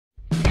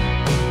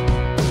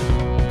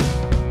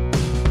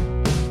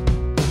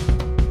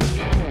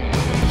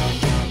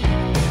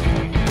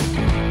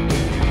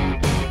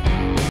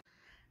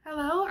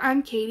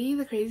I'm Katie,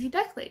 the Crazy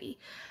Duck Lady.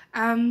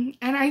 And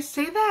I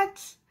say that,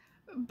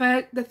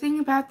 but the thing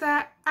about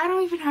that, I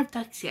don't even have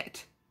ducks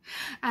yet.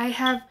 I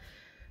have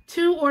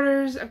 2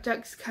 orders of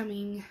ducks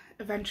coming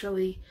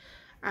eventually.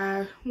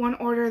 One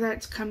order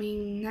that's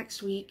coming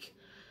next week,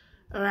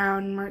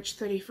 around March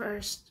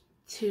 31st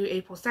to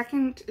April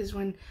 2nd is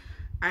when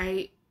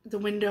the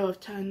window of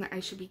time that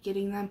I should be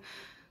getting them.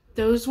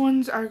 Those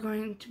ones are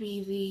going to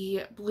be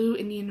the blue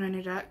Indian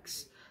runner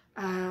ducks,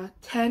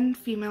 10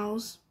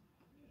 females,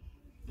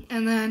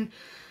 and then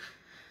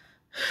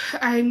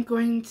I'm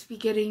going to be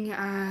getting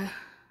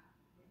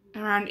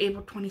around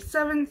April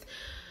 27th,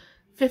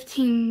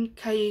 15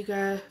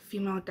 Cayuga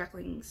female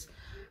ducklings.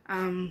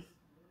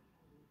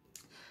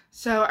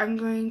 So I'm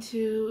going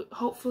to,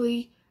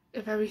 hopefully,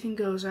 if everything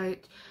goes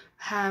right,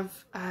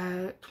 have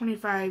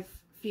 25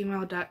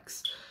 female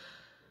ducks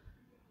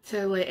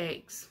to lay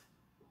eggs.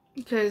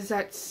 Because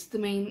that's the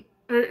main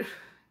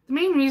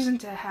reason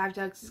to have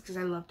ducks is because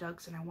I love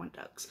ducks and I want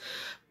ducks.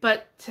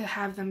 But to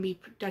have them be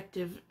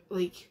productive,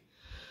 like,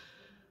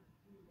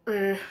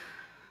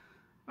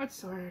 what's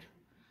the word?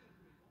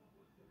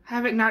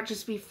 Have it not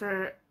just be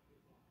to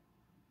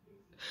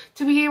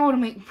be able to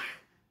make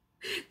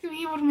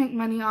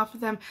money off of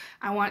them,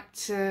 I want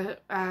to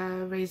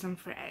raise them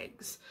for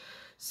eggs.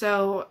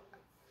 So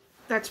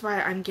that's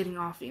why I'm getting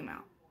all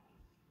female.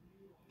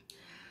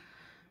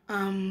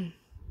 I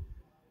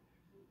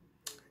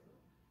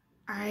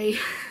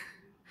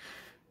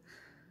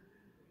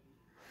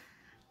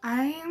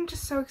am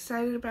just so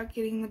excited about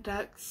getting the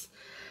ducks.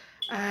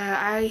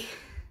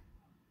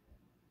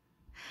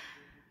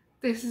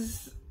 This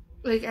is,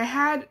 like, I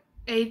had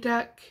a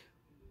duck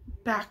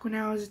back when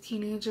I was a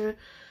teenager,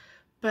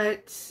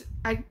 but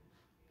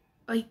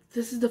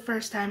this is the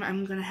first time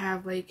I'm gonna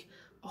have, like,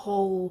 a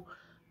whole,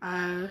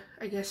 I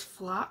guess,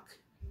 flock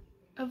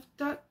of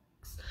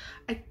ducks.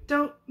 I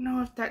don't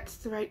know if that's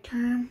the right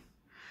term.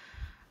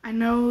 I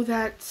know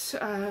that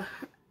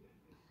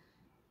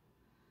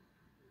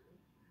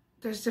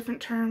there's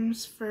different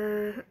terms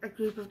for a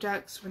group of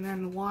ducks when they're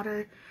in the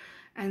water,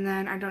 and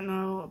then I don't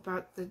know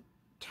about the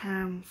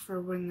term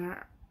for when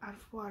they're out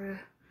of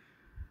water.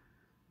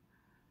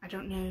 I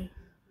don't know.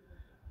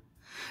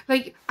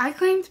 Like, I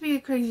claim to be a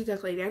crazy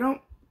duck lady. I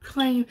don't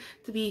claim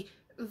to be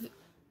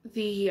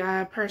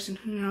the person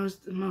who knows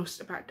the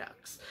most about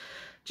ducks.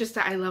 Just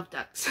that I love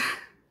ducks.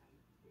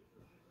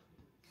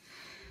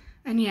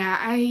 And yeah,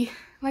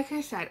 like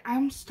I said,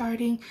 I'm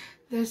starting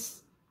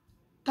this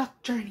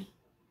duck journey.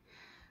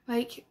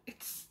 Like,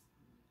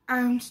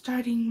 I'm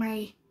starting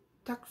my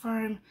duck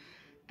farm,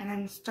 and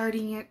I'm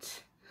starting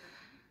it,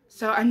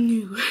 so I'm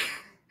new.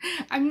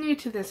 I'm new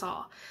to this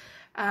all.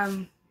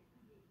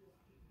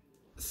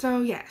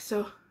 So yeah,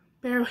 so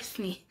bear with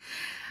me.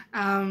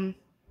 I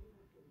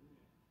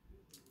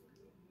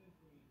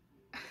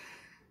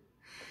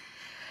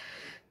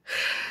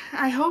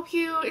hope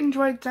you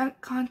enjoyed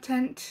duck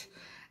content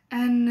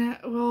and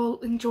will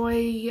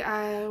enjoy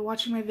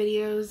watching my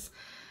videos.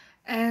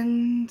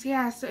 And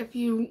yeah, so if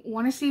you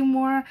want to see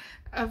more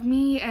of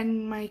me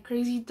and my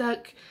crazy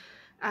duck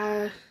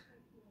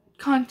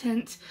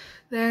content,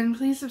 then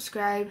please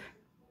subscribe.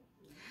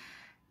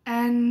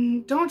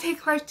 And don't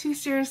take life too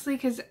seriously,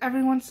 because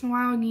every once in a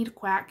while I need a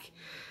quack.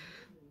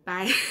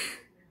 Bye.